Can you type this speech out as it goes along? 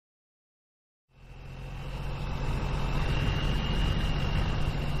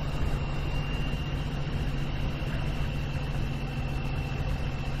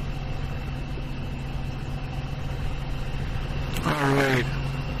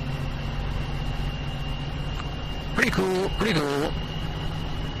Pretty cool, pretty cool.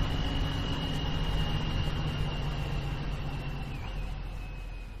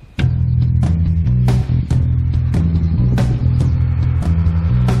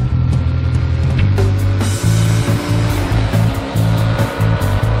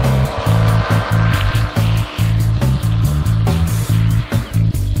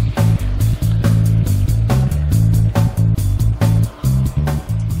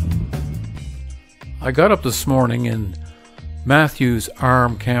 I got up this morning in Matthew's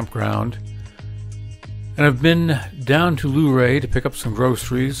Arm Campground, and I've been down to Luray to pick up some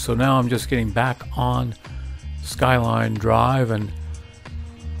groceries, so now I'm just getting back on Skyline Drive and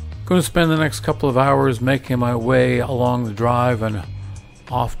going to spend the next couple of hours making my way along the drive and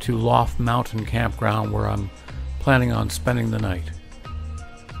off to Loft Mountain Campground, where I'm planning on spending the night.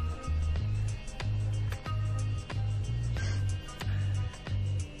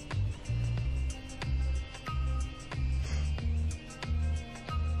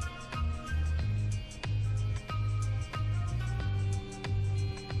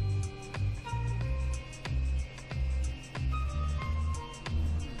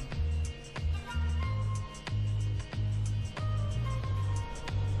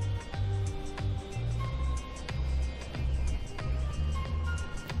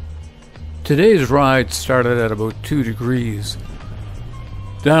 Today's ride started at about 2 degrees.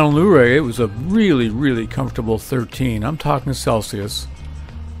 Down in Luray, it was a really comfortable 13. I'm talking Celsius.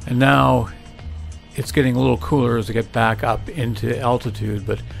 And now it's getting a little cooler as I get back up into altitude,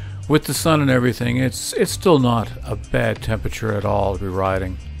 but with the sun and everything, it's still not a bad temperature at all to be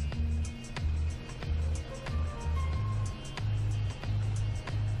riding.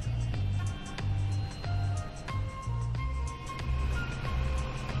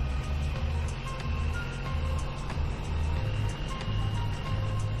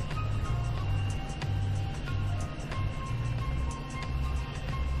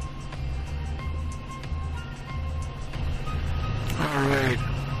 Alright.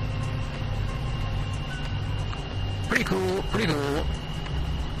 Pretty cool, pretty cool.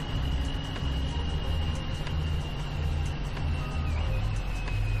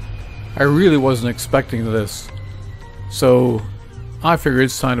 I really wasn't expecting this, so I figured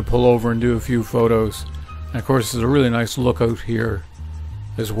it's time to pull over and do a few photos. And of course, there's a really nice lookout here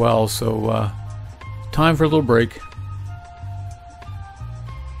as well, so time for a little break.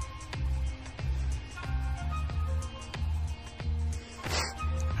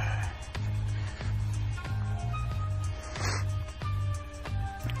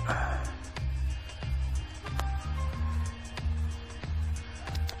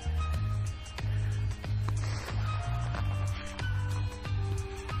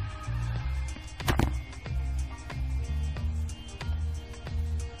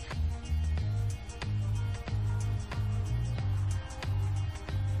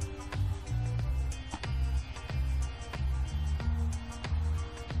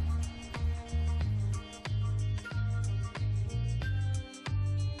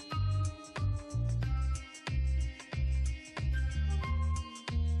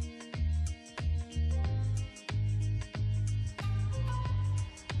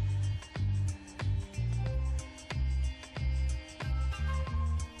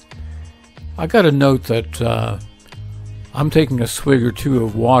 I got to note that I'm taking a swig or two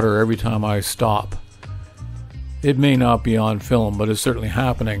of water every time I stop. It may not be on film, but it's certainly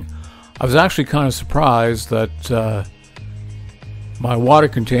happening. I was actually kind of surprised that my water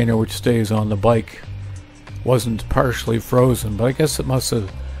container, which stays on the bike, wasn't partially frozen, but I guess it must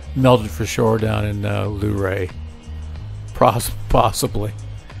have melted for sure down in Luray. Possibly.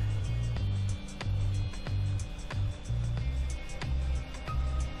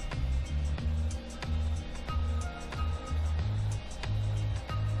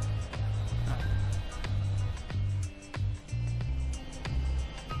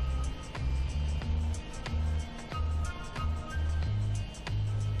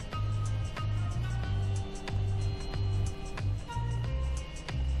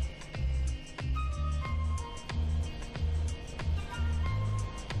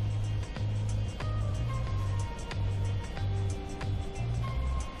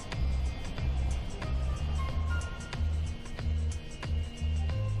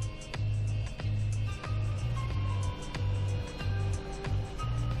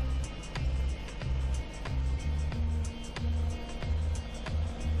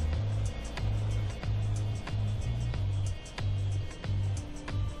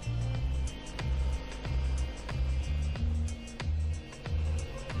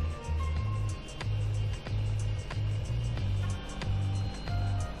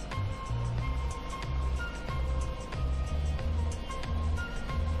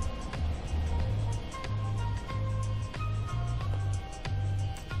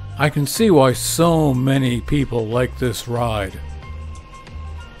 I can see why so many people like this ride.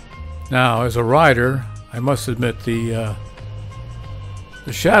 Now, as a rider, I must admit the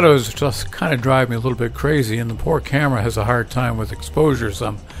shadows just kind of drive me a little bit crazy, and the poor camera has a hard time with exposure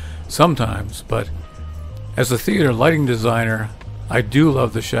sometimes, but as a theater lighting designer, I do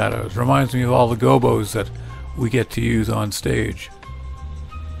love the shadows. Reminds me of all the gobos that we get to use on stage.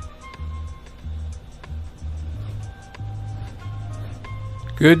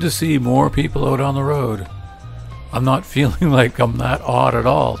 Good to see more people out on the road. I'm not feeling like I'm that odd at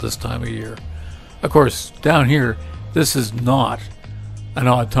all this time of year. Of course, down here, this is not an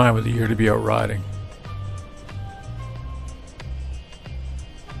odd time of the year to be out riding.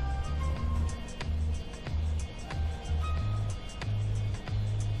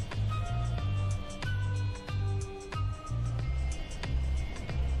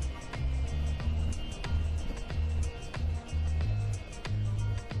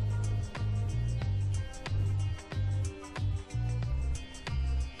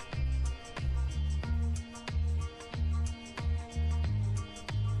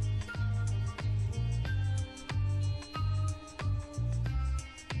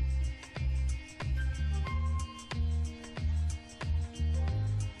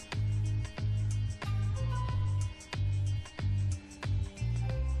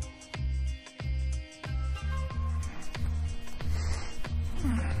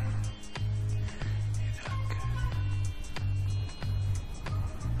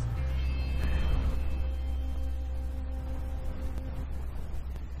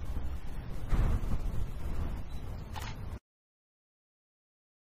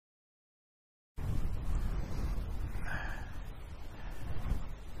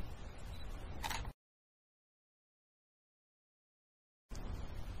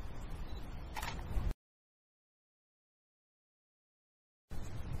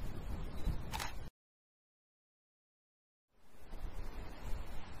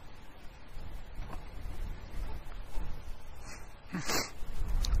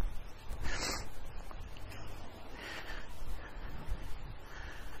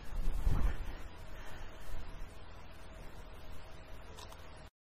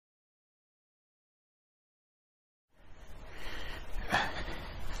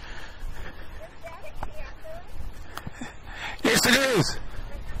 Yes, it is.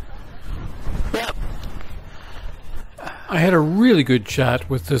 Yep. I had a really good chat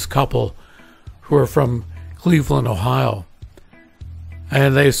with this couple who are from Cleveland, Ohio.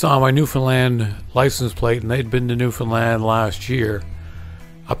 And they saw my Newfoundland license plate, and they'd been to Newfoundland last year,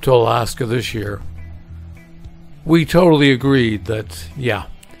 up to Alaska this year. We totally agreed that, yeah,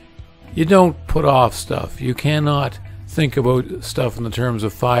 you don't put off stuff. You cannot think about stuff in the terms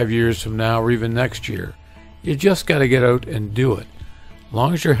of 5 years from now or even next year. You just got to get out and do it. As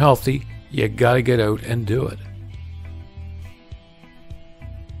long as you're healthy, you got to get out and do it.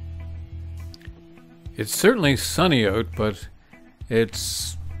 It's certainly sunny out, but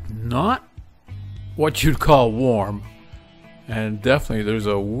it's not what you'd call warm. And definitely there's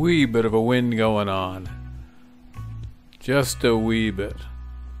a wee bit of a wind going on. Just a wee bit.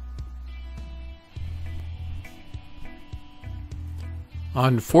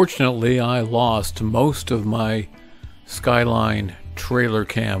 Unfortunately, I lost most of my Skyline trailer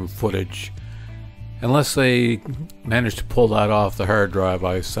cam footage. Unless they managed to pull that off the hard drive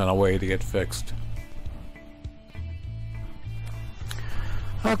I sent away to get fixed.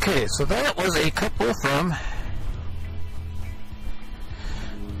 Okay, so that was a couple from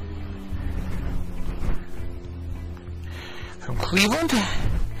Cleveland.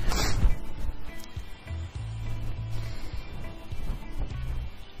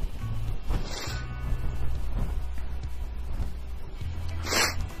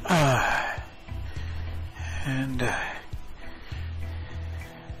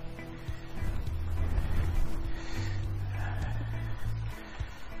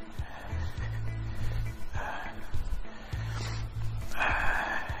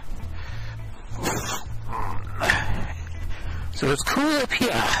 So it's cool up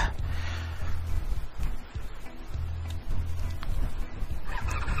here.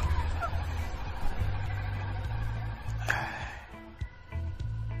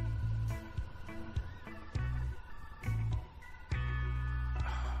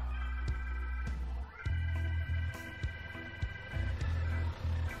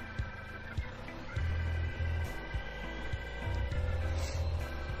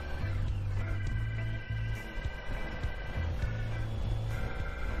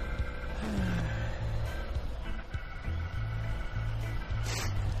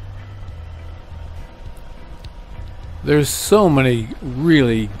 There's so many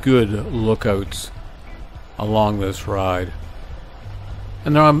really good lookouts along this ride.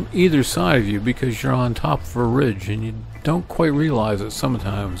 And they're on either side of you because you're on top of a ridge and you don't quite realize it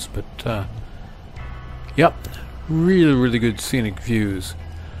sometimes, but yep, really good scenic views.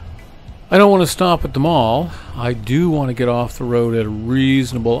 I don't want to stop at them all. I do want to get off the road at a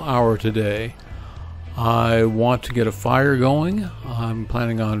reasonable hour today. I want to get a fire going. I'm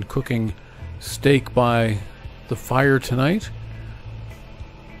planning on cooking steak by the fire tonight.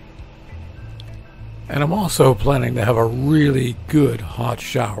 And I'm also planning to have a really good hot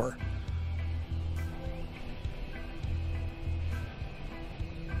shower.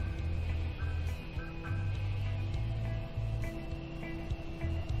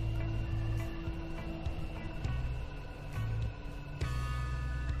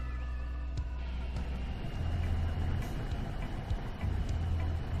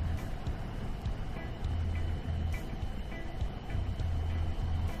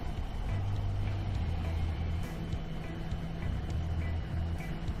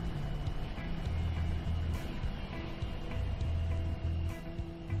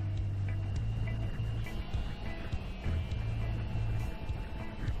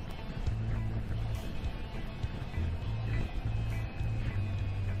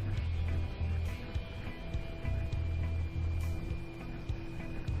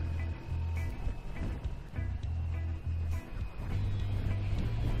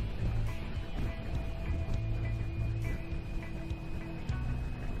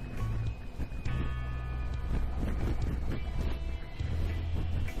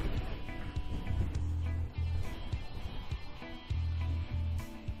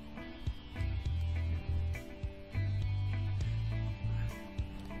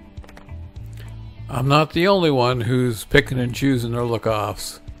 I'm not the only one who's picking and choosing their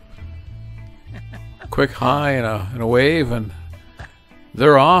look-offs. Quick high and a wave, and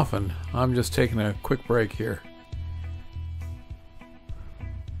they're off, and I'm just taking a quick break here.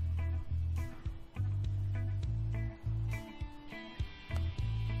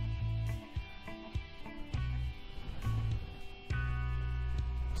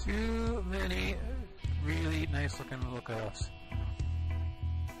 Too many really nice looking look-offs.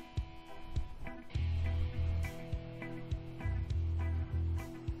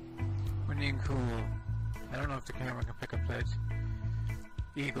 Windy and cool. I don't know if the camera can pick up that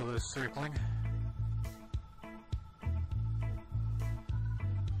eagle that's circling.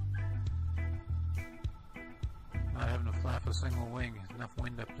 Not having to flap a single wing. There's enough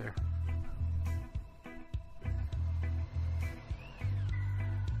wind up there.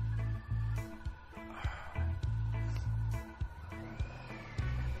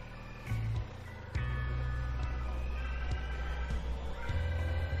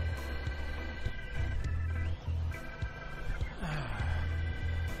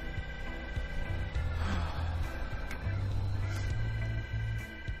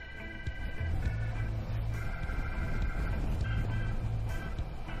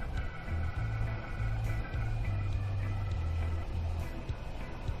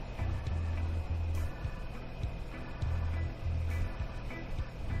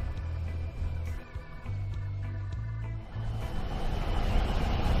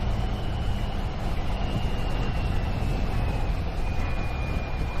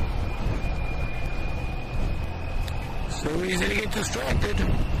 So easy to get distracted.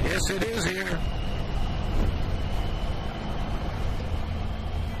 Yes, it is here.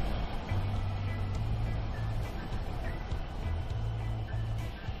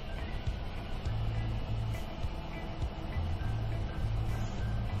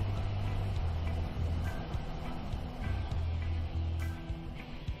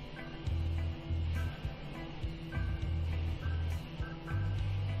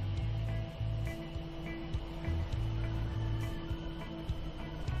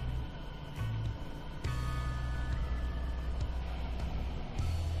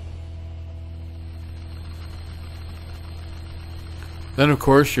 Then, of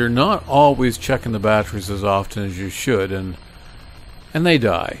course, you're not always checking the batteries as often as you should, and they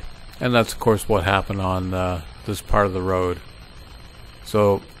die. And that's, of course, what happened on this part of the road.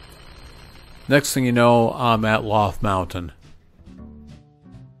 So, next thing you know, I'm at Loft Mountain.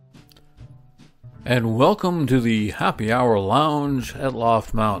 And welcome to the Happy Hour Lounge at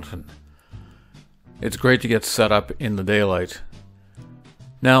Loft Mountain. It's great to get set up in the daylight.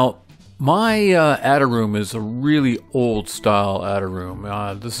 Now, my attic room is a really old style attic room.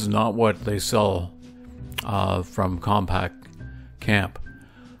 This is not what they sell from Compact Camp.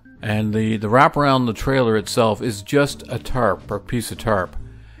 And the wrap around the trailer itself is just a tarp, or a piece of tarp.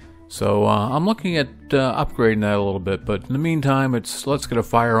 So I'm looking at upgrading that a little bit, but in the meantime, let's get a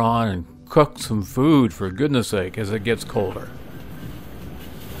fire on and cook some food, for goodness sake, as it gets colder.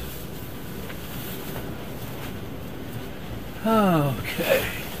 Okay.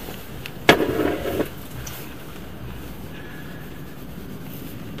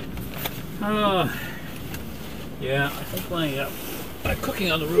 Yeah, I think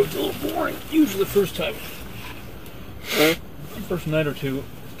cooking on the road's a little boring. Usually the first time, the first night or two,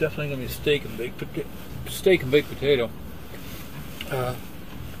 it's definitely gonna be steak and baked potato.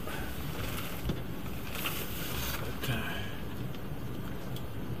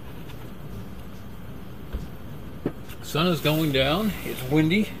 Sun is going down. It's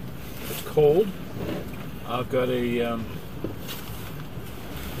windy. It's cold. I've got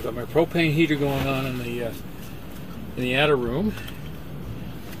my propane heater going on in the attic room,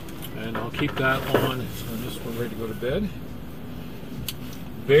 and I'll keep that on when we're ready to go to bed.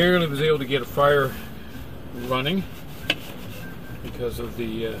 Barely was able to get a fire running because of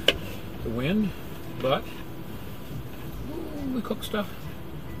the wind, but we cook stuff.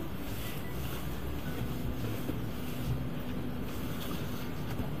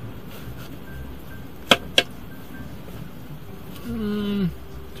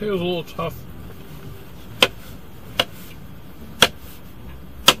 Tail's a little tough.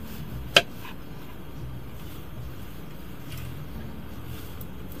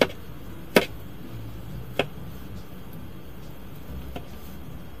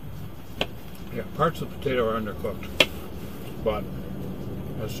 Yeah, parts of the potato are undercooked, but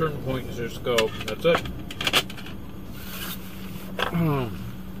at a certain point you just go, that's it.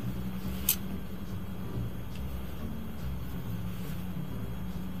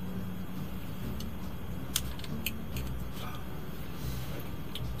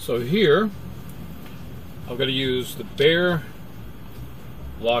 So here, I've got to use the Bear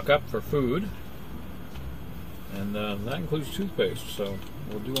lockup for food, and that includes toothpaste, so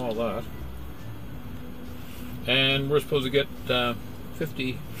we'll do all that. And we're supposed to get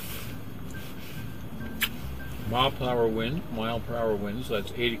 50 mile per hour winds, so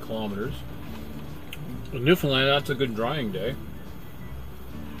that's 80 kilometers. In Newfoundland, that's a good drying day.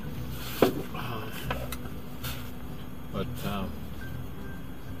 But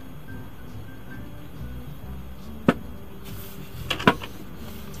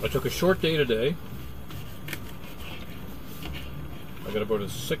I took a short day today. I got about a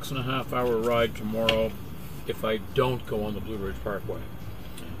 6.5 hour ride tomorrow if I don't go on the Blue Ridge Parkway.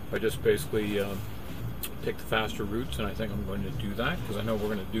 I just basically take the faster routes, and I think I'm going to do that because I know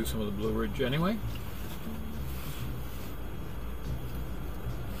we're going to do some of the Blue Ridge anyway.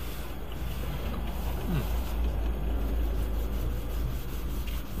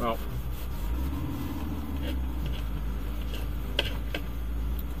 Well,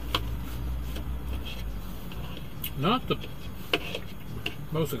 not the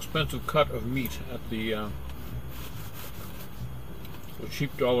most expensive cut of meat at the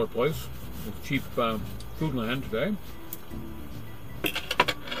cheap dollar place, the cheap Foodland today.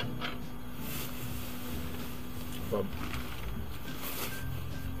 But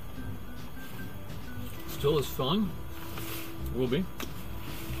still as filling. Will be.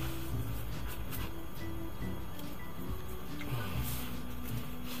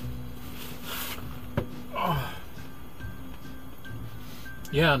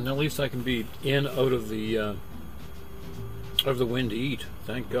 Yeah, and at least I can be out of the wind to eat.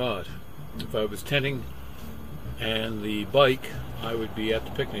 Thank God. If I was tenting and the bike, I would be at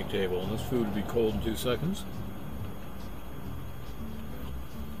the picnic table, and this food would be cold in 2 seconds.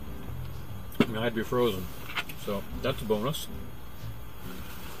 And I'd be frozen. So that's a bonus.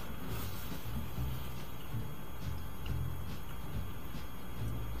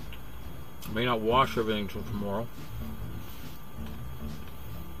 I may not wash everything till tomorrow.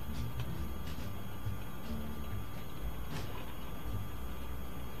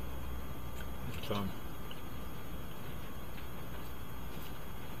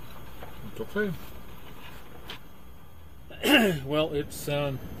 It's okay. Well, it's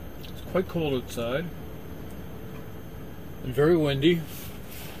quite cold outside and very windy.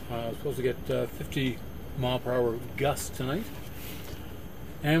 I'm supposed to get 50 mile per hour gusts tonight,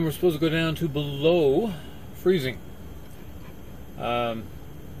 and we're supposed to go down to below freezing. Got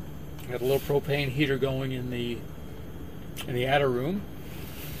a little propane heater going in the attic room.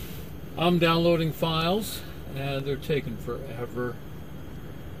 I'm downloading files, and they're taking forever.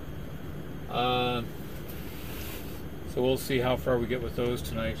 So we'll see how far we get with those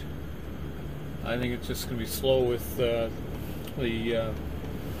tonight. I think it's just going to be slow with the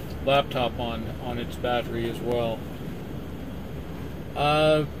laptop on its battery as well.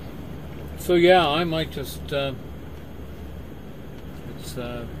 So yeah, I might just, it's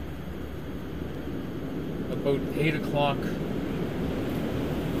about 8 o'clock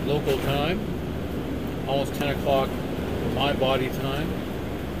local time, almost 10 o'clock my body time,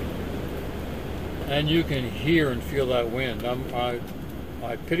 and you can hear and feel that wind. I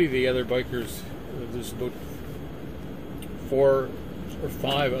pity the other bikers. There's about 4 or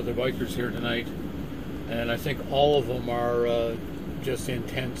 5 other bikers here tonight, and I think all of them are just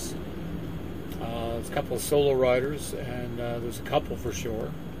intense. There's a couple of solo riders, and there's a couple for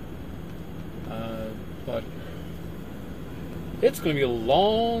sure. But it's going to be a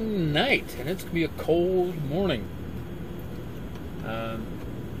long night, and it's going to be a cold morning. As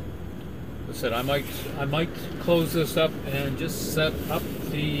I said, I might close this up and just set up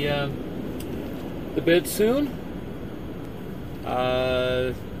the bed soon.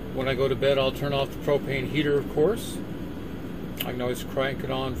 When I go to bed, I'll turn off the propane heater, of course. I can always crank it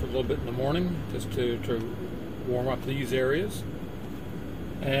on for a little bit in the morning just to warm up these areas.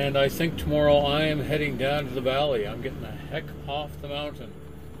 And I think tomorrow I am heading down to the valley. I'm getting the heck off the mountain.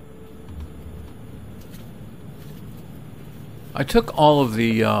 I took all of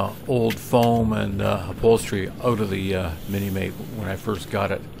the old foam and upholstery out of the Mini-Mate when I first got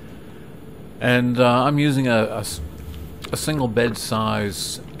it. And I'm using a single bed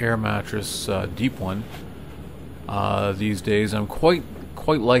size air mattress, deep one. These days, I'm quite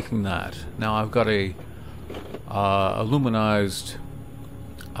liking that. Now I've got a aluminized,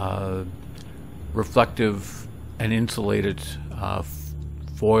 reflective and insulated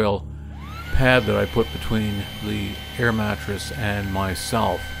foil pad that I put between the air mattress and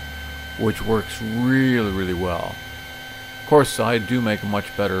myself, which works really well. Of course, I do make a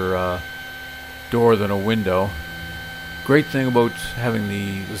much better door than a window. Great thing about having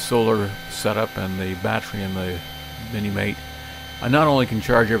the solar setup and the battery in the Mini-Mate, I not only can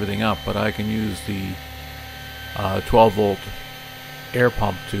charge everything up, but I can use the 12-volt air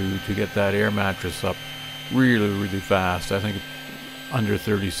pump to get that air mattress up really fast. I think under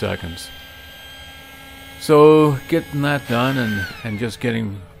 30 seconds. So getting that done and just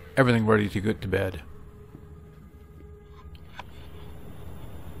getting everything ready to get to bed.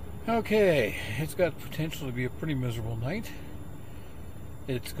 Okay, it's got potential to be a pretty miserable night.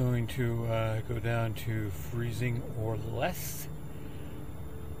 It's going to go down to freezing or less,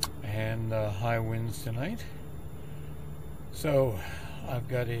 and high winds tonight. So I've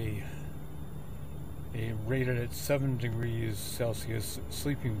got a rated at 7 degrees Celsius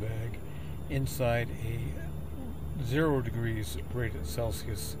sleeping bag inside a 0 degrees rated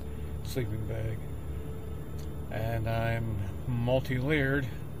Celsius sleeping bag, and I'm multi-layered.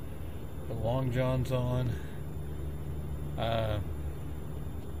 The long johns on,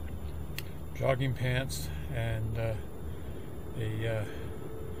 jogging pants, and a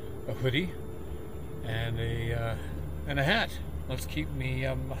hoodie, and a hat. Let's keep me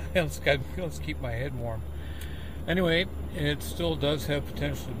let's keep my head warm. Anyway, it still does have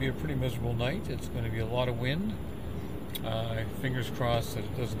potential to be a pretty miserable night. It's going to be a lot of wind. Fingers crossed that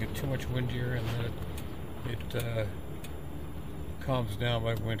it doesn't get too much windier and that it calms down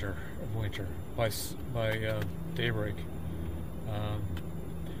by daybreak.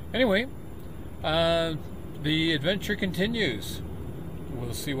 Anyway, the adventure continues.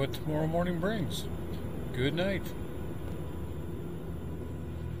 We'll see what tomorrow morning brings. Good night.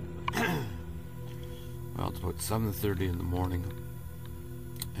 Well, it's about 7:30 in the morning,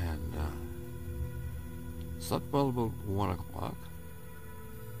 and slept well about 1 o'clock,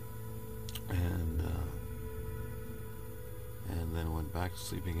 and then went back to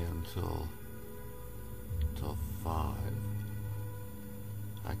sleep again till 5.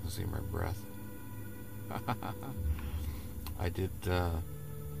 I can see my breath. I did turn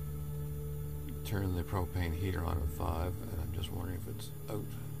the propane heater on at 5, and I'm just wondering if it's out.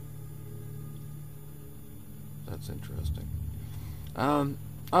 That's interesting. I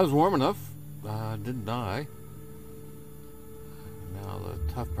was warm enough. Didn't die. Now the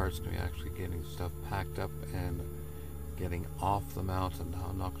tough part's going to be actually getting stuff packed up and getting off the mountain. Now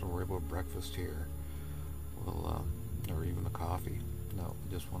I'm not going to worry about breakfast here. Well, or even the coffee. No,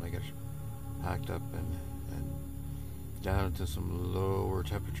 just want to get packed up and down into some lower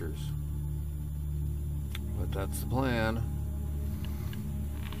temperatures. But that's the plan.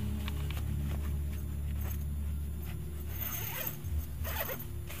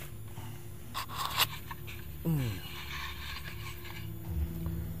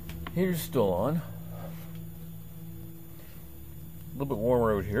 Heater's still on. A little bit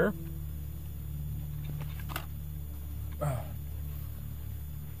warmer out here.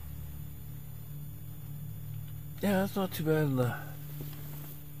 Yeah, that's not too bad in the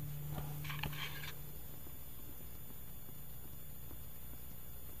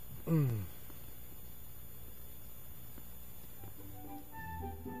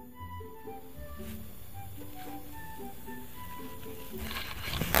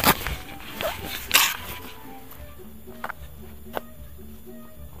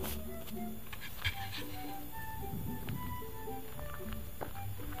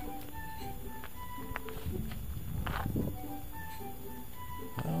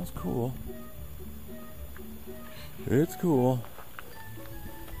It's cool.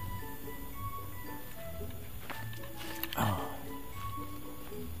 Oh.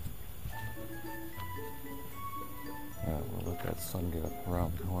 We'll let that sun get up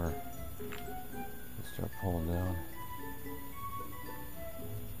around the corner. We'll start pulling down.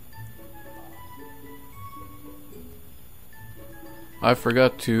 I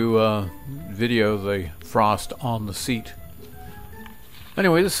forgot to video the frost on the seat.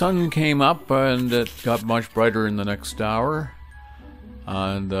 Anyway, the sun came up and it got much brighter in the next hour,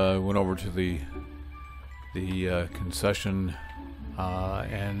 and went over to the concession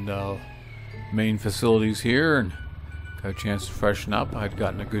and main facilities here and got a chance to freshen up. I'd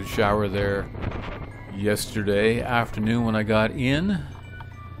gotten a good shower there yesterday afternoon when I got in.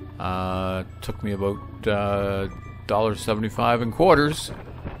 Took me about $1.75 in quarters,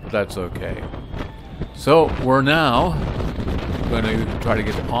 but that's okay. So we're now going to try to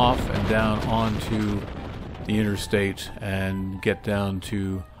get off and down onto the interstate and get down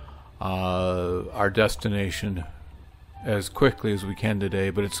to our destination as quickly as we can today,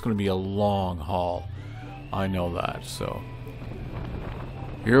 but it's going to be a long haul. I know that. So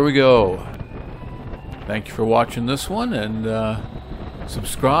here we go. Thank you for watching this one, and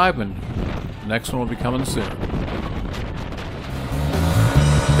subscribe, and the next one will be coming soon.